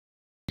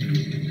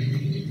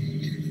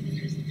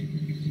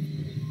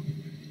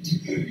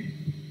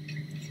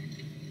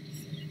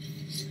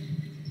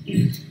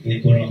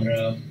এরপর আমরা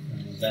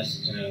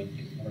জাস্ট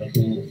আমরা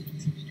তো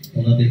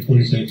ওনাদের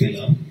পরিচয়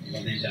পেলাম,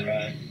 আমাদের যারা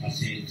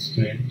আছে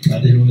স্টুডেন্ট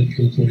তাদেরও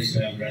একটু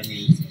পরিচয় আমরা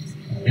নিই,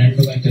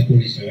 র্যান্ডম একটা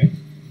পরিচয়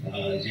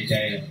যেটা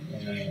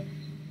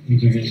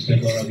ইন্ট্রোডিউসটা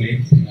করাবে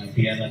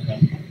বিয়ানা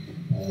খান।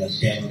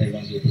 সে আমাদের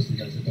মাঝে উপস্থিত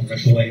আছে, তোমরা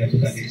সবাই হয়তো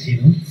তাকে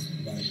চিনো,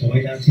 মানে সবাই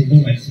না চিনো,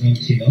 ম্যাক্সিমাম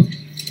ছিল,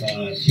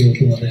 সেও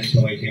তোমাদের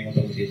সবাইকে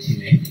মোটামুটি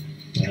চিনে।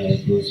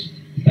 তো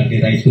তাকে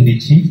দায়িত্ব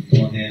দিচ্ছি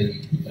তোমাদের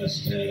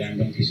জাস্ট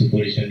র্যান্ডম কিছু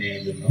পরিচয়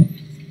নেওয়ার জন্য।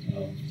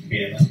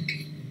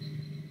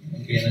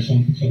 বিয়ানা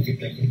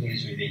সংক্ষিপ্ত একটা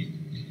পরিচয় দিই।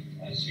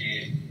 সে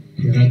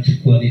প্রোডাক্ট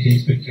কোয়ালিটি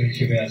ইন্সপেক্টর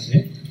হিসেবে আছে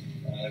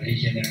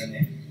রিজিয়নের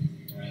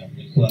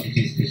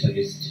quality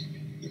specialist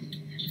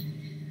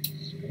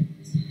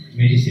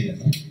মেডিসিনে।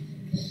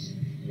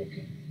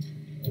 Okay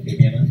okay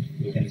Biyana,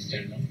 you can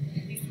start now.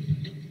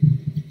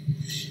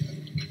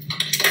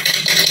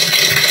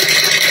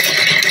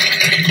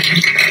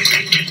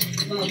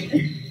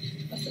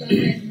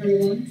 Assalamualaikum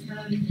everyone.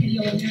 Can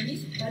you all hear me?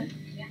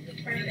 Yeah,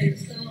 perfect.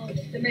 So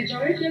the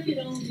majority of you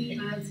know me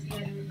as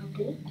Biana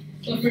Apo.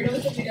 So for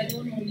those of you that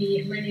don't know me,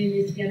 my name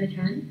is Biana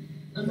Khan.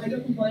 I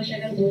don't know why I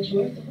got to go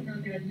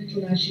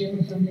last year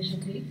my family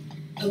shopping.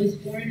 I was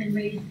born and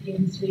raised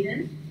in Sweden.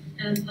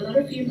 A lot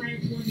of you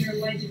might wonder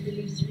why did we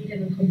leave Sweden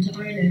and come to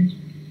Ireland?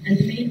 And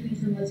the main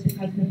reason was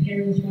because my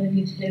parents wanted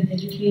me to get an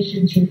education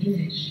through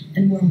English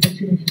and more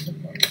opportunities, of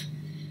course.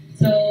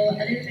 So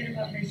a little bit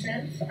about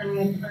myself.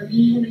 I'm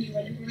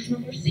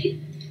University.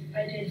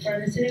 I did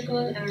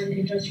pharmaceutical and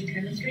industrial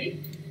chemistry.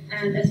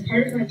 And as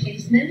part of my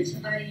placement,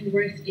 I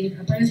worked in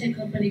a biotech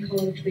company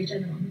called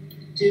Regeneron.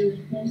 Do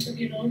most of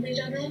you know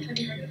Regeneron? Have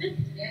you heard of it?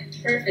 Yeah.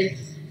 Perfect.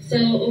 So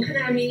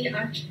Okanami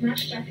at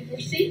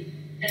University.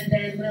 And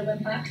then when I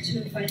went back to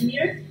final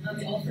year, I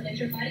offered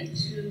letter 5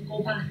 to go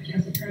back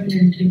as a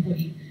permanent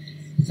employee.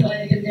 So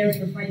I've been there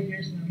for 5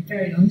 years now,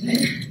 very long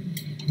time.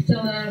 So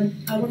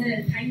I want to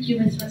thank you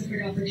as well for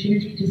the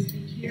opportunity to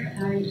speak here,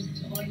 and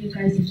to all you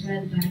guys as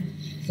well. That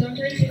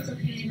sometimes it's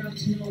okay not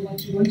to know what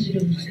you want to do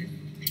in life.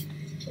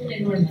 Totally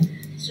normal.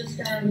 It's just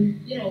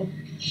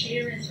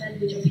share as well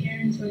with your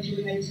parents what you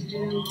would like to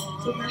do.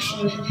 So that's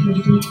what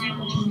you're doing, and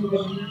what you would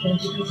like to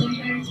do. Because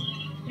sometimes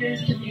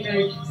parents can be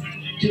like,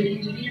 do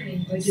engineering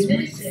or do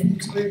medicine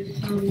or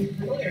become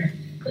a lawyer.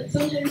 But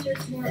sometimes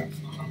there's more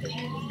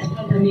opportunities as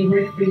well that may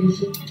work for you.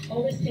 So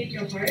always take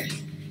your heart.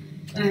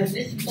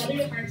 Listen, follow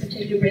your heart, but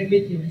take your brain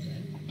with you as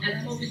well. And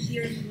I'm always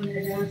here if you want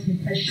to ask me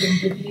questions,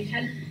 if you need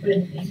help with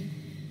anything.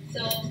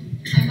 So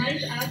I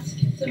might ask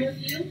some of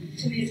you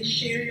to maybe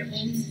share your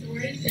own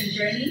stories and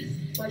journeys,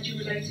 what you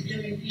would like to do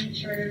in the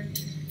future,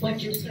 what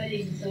you're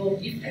studying. So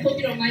I hope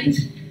you don't mind.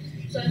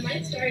 So I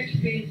might start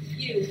with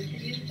you. Can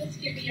you just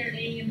give me your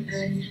name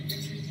and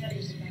what you're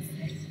studying, if that's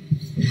okay?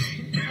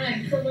 Hi,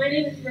 so my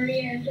name is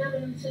Maria Angela,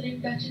 and I'm studying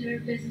Bachelor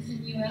of Business in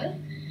UL.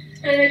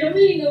 And I don't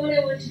really know what I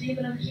want to do,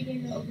 but I'm keeping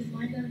an open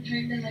mind and I'm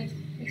trying to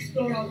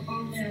explore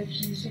all my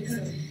options,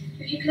 because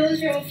if you close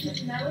your options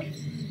now,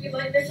 you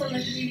might miss on a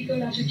really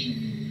good opportunity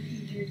in the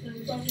future. So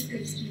it's always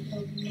good to keep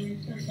open mind.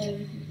 That's all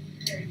I think.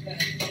 Very good.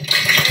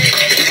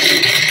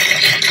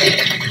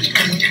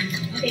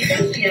 Okay,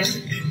 thanks, Leah.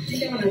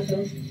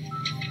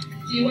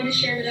 Do you want to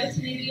share with us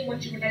maybe what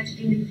you would like to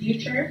do in the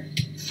future?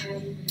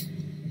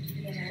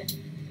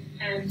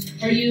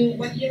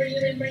 What year are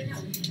you in right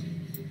now?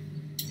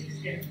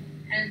 6th year.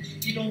 And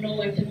you don't know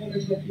at the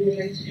moment what you would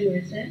like to do,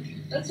 is it?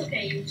 That's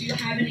okay. Do you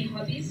have any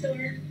hobbies or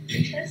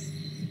interests?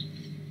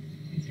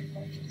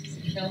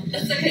 No,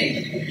 that's okay.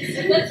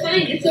 That's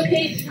fine. It's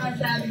okay, because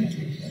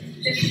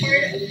the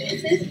part of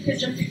business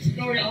is just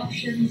explore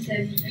options,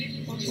 and you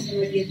keep on talking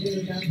about the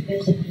doing that.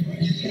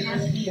 It has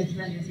to be as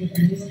well as it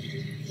is.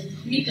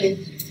 Me too.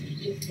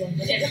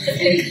 Okay, that's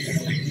okay.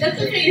 That's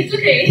okay. It's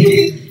okay.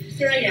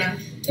 Soraya,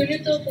 so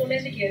you're to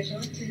Poland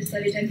to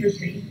study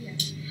dentistry. Yeah.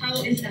 How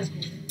is that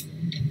going?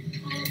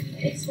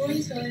 It's going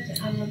good.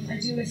 I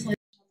do a surgeon.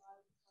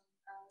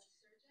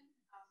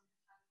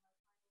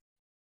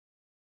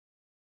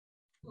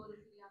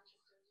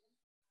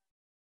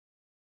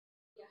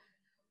 Yeah.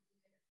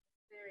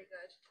 Very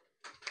good.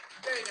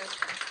 Very good.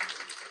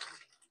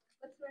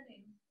 What's your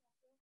name?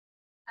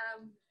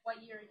 What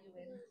year are you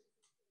in?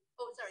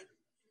 Oh, sorry.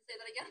 Say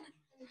that again.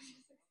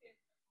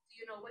 Do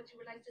you know what you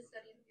would like to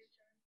study in the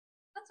future?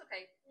 That's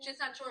okay. She's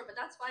not sure, but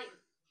that's fine.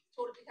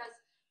 Totally, because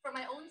for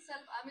my own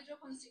self, I'm a joke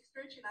on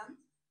 6:30.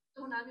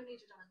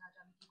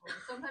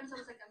 Sometimes I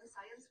was like, I'm a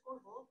science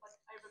school, but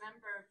I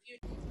remember a few.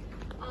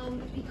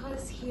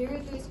 Because here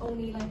there's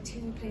only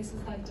 2 places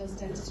that does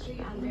dentistry,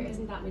 and there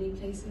isn't that many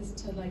places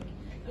to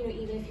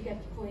even if you get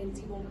the points,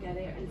 you won't get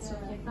it and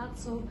stuff like that.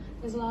 So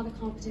there's a lot of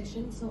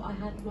competition. So I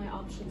had my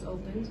options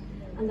opened,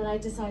 and then I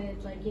decided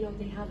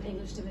they have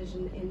English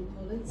division in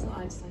Poland, so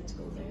I decided to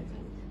go there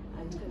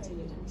and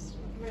continue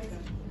dentistry. Very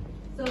good.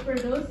 So for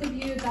those of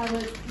you that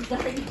was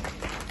sorry,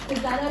 is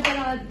that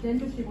about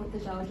dentistry with the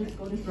shower? Just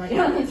go to try.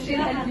 She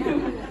help you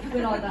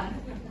with all that.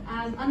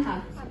 Anha.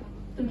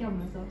 So তুমি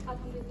কেমন আছো?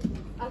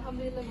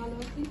 Alhamdulillah, ভালো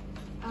আছি।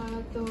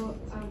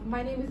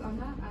 My name is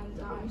Anna and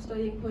I'm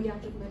studying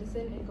podiatric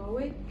medicine in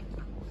Galway.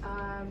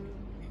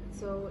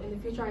 So in the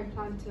future I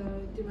plan to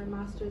do my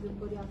master's in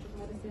podiatric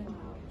medicine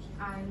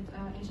and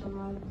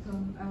inshallah I'll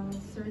become a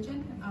surgeon,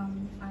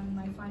 and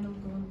my final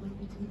goal would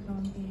be to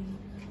become a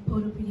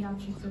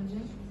podopediatric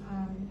surgeon.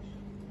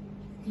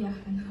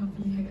 Yeah, and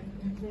hopefully I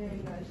get there. Very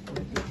good.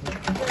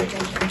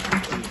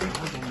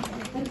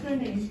 What's your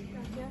name?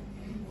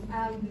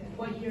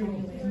 What year are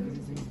you in?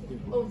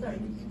 Oh, sorry.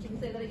 Can you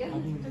say that again?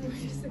 I'm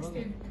just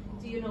 16.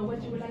 Do you know what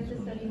you would like to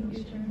study in the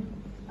future?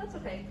 That's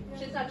okay.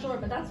 She's not sure,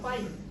 but that's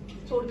fine.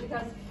 Totally,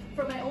 because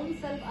for my own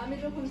self, I'm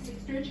from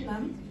 6th year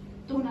Chilam.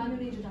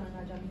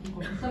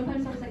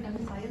 Sometimes I was like, I'm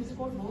a science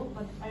course,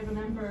 but I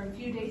remember a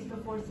few days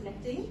before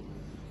selecting,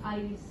 I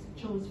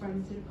chose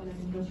pharmaceutical and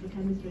industrial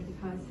chemistry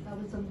because that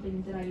was something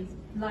that I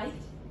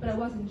liked, but I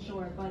wasn't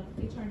sure, but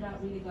it turned out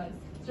really good.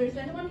 So is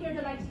there anyone here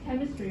that likes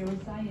chemistry or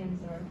science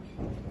or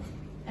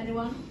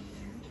anyone?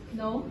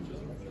 No?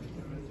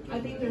 I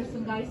think there's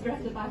some guys there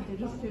at the back,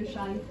 they're just too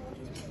shy.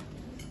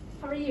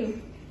 How are you?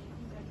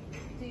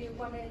 Do you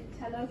want to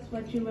tell us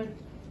what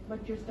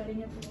you're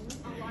studying at the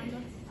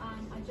moment?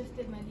 I just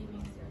did my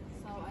leaving cert,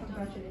 so I don't.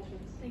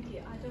 Congratulations. Thank you.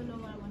 I don't know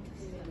what I want to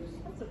do yet.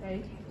 That's okay.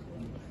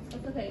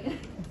 That's okay.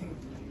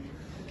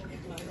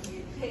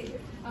 Okay,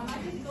 I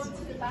just go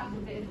to the back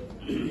a bit.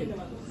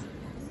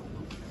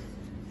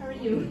 How are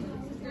you?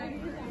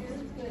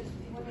 Good.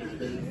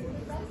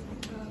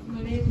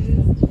 My name is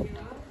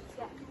Biana.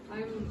 Yeah.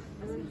 I'm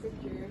in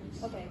 5th year.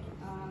 Okay.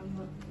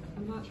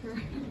 I'm not sure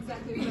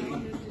exactly what I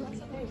want to do,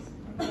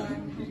 but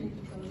I'm hoping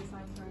to go to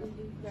science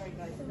faculty. Very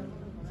good.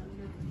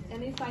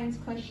 Any science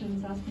questions,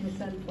 ask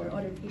myself or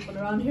other people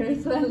around here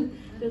as well.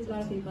 There's a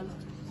lot of people.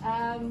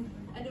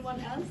 Anyone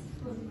else?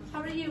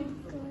 How are you?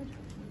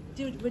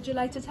 Good. Would you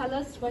like to tell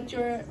us what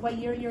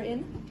year you're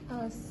in?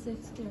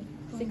 6th year.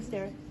 6th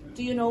year.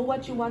 Do you know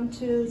what you want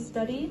to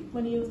study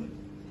when you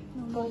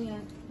go? Not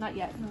yet. Not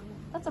yet. No.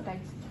 That's okay.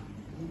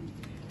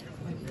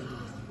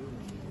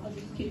 I'll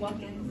just keep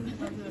walking.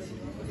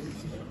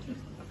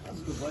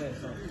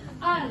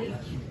 Ali.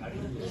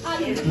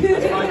 Ali.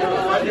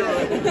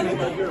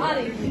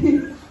 Ali.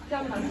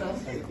 Down myself.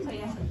 Oh,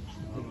 yeah.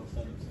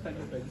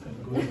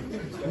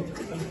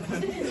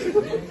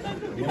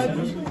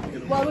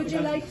 What would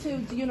you like to,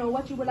 do you know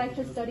what you would like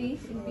to study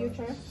in the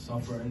future?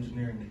 Software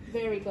engineering.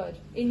 Very good.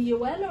 In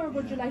UL or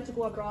would you like to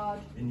go abroad?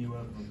 In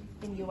UL.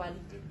 In UL.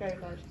 Very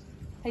good.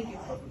 Thank you.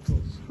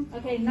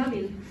 Okay,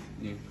 Nabil.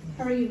 Yeah,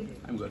 How are you?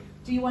 I'm good.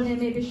 Do you want to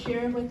maybe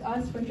share with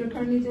us what you're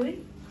currently doing?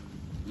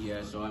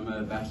 Yeah, so I'm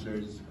a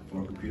bachelor's for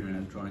computer and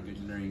electronic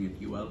engineering at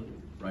UL.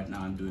 Right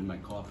now I'm doing my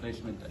co-op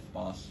placement at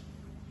BOSS.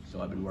 So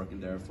I've been working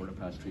there for the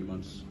past 3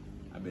 months.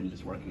 I've been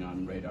just working on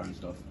radar and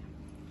stuff.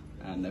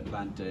 And I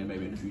plan to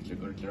maybe in the future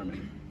go to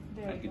Germany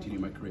and continue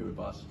my career with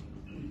BOSS.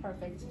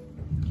 Perfect.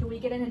 Can we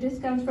get any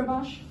discounts for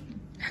Bosch?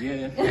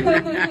 Yeah.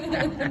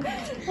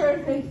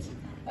 Perfect.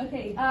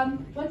 Okay,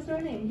 what's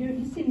your name? You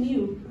seem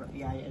new.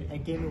 Yeah, I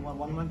came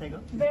 1 month ago.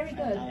 Very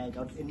good. I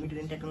got admitted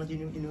in Technology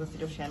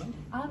University of Shannon.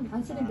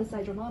 I'm sitting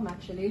beside your mom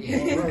actually.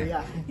 Oh,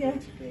 yeah. Yeah.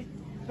 Great.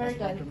 Very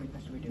good.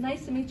 Nice to meet you.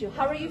 Nice to meet you.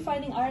 How are you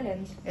finding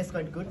Ireland? It's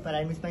quite good, but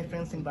I miss my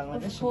friends in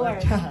Bangladesh. Of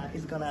course. But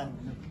it's gonna,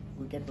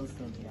 we'll get those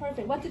soon. Yeah.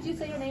 Perfect. What did you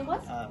say your name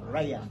was?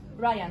 Raya.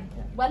 Ryan.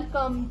 Yeah.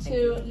 Welcome to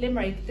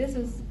Limerick. This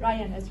is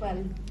Ryan as well.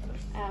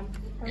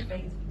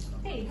 Perfect.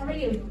 Hey, how are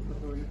you?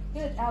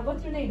 Good.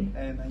 What's your name?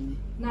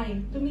 Nine.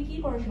 তুমি কি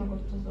পড়াশোনা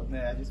করতেছো?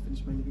 I just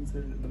finished my living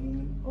cert at the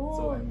moment. Oh,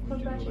 so I'm going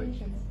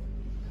congratulations.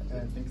 to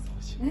do thanks so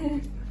much.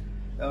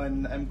 And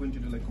I'm going to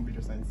do like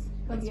computer science.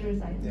 Computer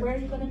science. Yeah. Where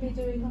are you going to be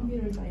doing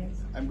computer science?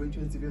 I'm going to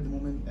NCV at the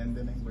moment, and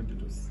then I'm going to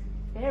do.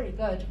 Very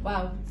good.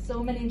 Wow, so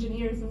many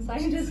engineers and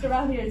scientists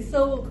around here. It's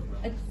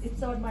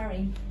so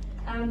admiring.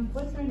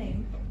 What's your name?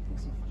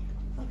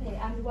 Okay,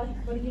 and what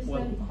do you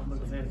Well, study? I'm not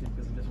gonna say anything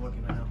because I'm just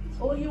working right now.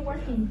 Oh, you're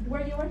working.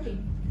 Where are you working?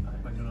 At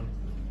McDonald's.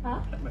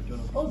 Huh? At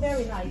McDonald's. Oh,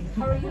 very nice.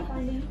 How are you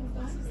finding?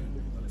 Well,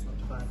 it's not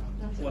too bad.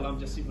 Well, I'm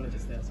just super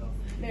just there, so.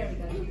 Very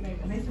good. Very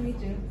good. Nice to meet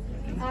you.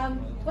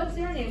 What's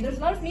your name? There's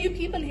a lot of new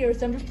people here,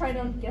 so I'm just trying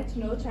to get to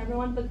know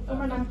everyone. But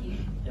Umar Namki.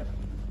 Yep.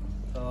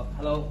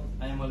 Hello,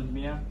 I am Walid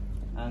Mia,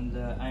 and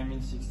I'm in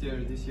 6th year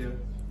this year,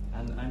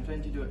 and I'm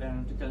trying to do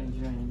aeronautical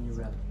engineering in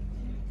UL.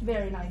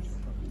 Very nice.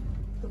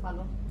 To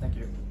follow. Thank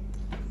you.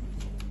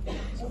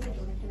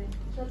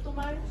 So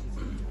Tumar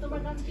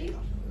Namki.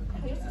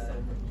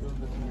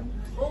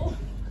 Oh,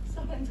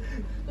 sorry.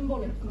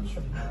 Tumbole.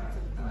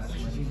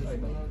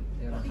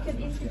 You can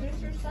introduce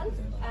yourself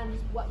and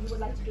what you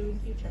would like to do in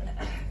future.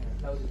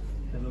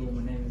 Hello,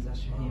 my name is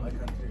Ashahim.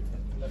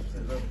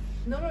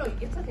 No,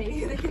 it's okay.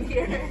 They can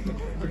hear.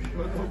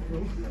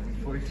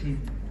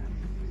 14.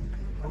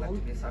 I'd like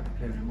to be a soccer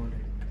player in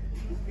modern.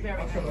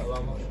 Very nice.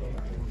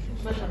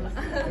 Mashallah.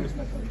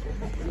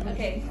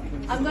 Okay,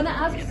 I'm gonna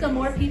ask some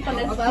more people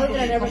as well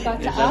that I never got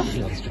to ask.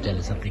 She wants to tell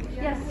us something.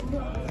 Yes.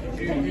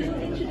 Can you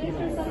introduce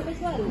yourself as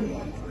well?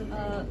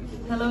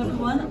 Hello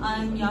everyone,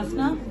 I'm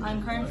Yasna. I'm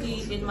currently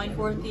in my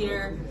 4th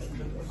year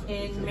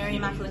in Mary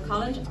Immaculate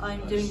College.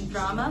 I'm doing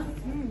drama.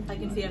 I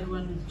can see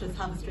everyone just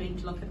have a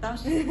strange look at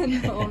that.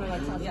 No,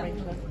 that's not Yeah.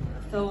 strange.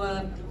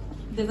 So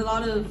there's a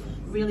lot of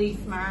really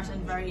smart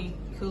and very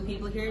cool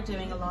people here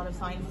doing a lot of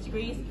science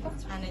degrees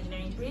and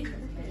engineering degrees.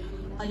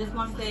 I just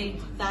want to say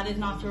that is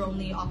not your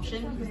only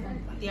option.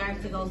 The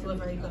arts is also a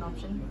very good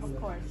option. Of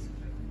course.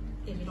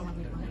 If you don't want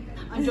me to mind.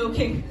 I'm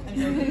joking. I'm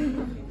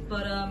joking.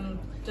 But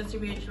just to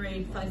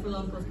reiterate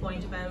Saisalonko's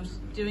point about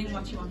doing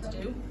what you want to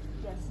do.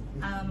 Yes.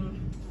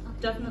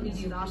 Definitely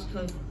do that,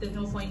 because there's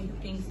no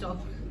point being stuck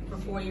for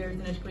 4 years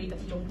in a degree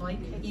that you don't like,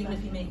 even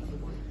if you make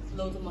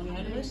loads of money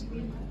out of it.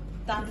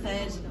 That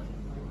said,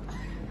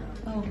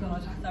 oh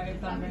god, sorry, I've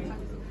gone very.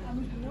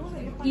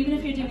 Even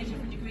if you're doing a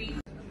different degree.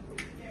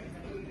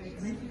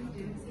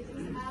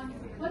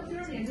 What's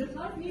your name? There's a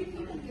lot of new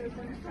people here,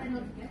 so I'm just trying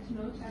not to get to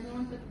know each other.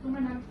 So come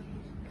on now.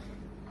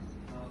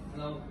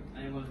 Hello,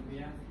 I am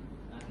Olivia,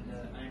 and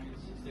I am in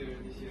 6th year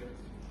this year,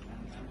 and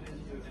I'm trying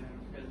to do an